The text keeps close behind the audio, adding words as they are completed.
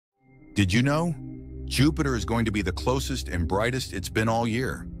Did you know? Jupiter is going to be the closest and brightest it's been all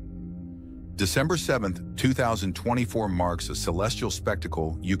year. December 7th, 2024 marks a celestial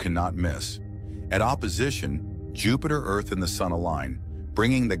spectacle you cannot miss. At opposition, Jupiter, Earth, and the Sun align,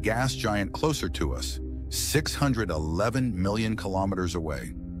 bringing the gas giant closer to us, 611 million kilometers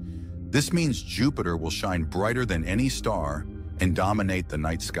away. This means Jupiter will shine brighter than any star and dominate the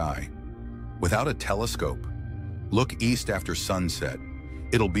night sky. Without a telescope, look east after sunset.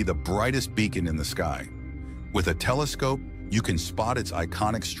 It'll be the brightest beacon in the sky. With a telescope, you can spot its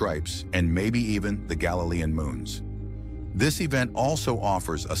iconic stripes and maybe even the Galilean moons. This event also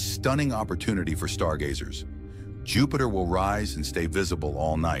offers a stunning opportunity for stargazers. Jupiter will rise and stay visible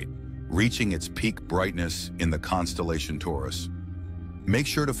all night, reaching its peak brightness in the constellation Taurus. Make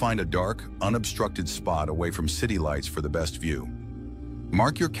sure to find a dark, unobstructed spot away from city lights for the best view.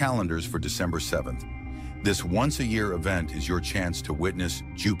 Mark your calendars for December 7th. This once-a-year event is your chance to witness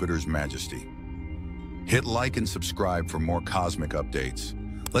Jupiter's majesty. Hit like and subscribe for more cosmic updates.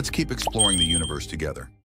 Let's keep exploring the universe together.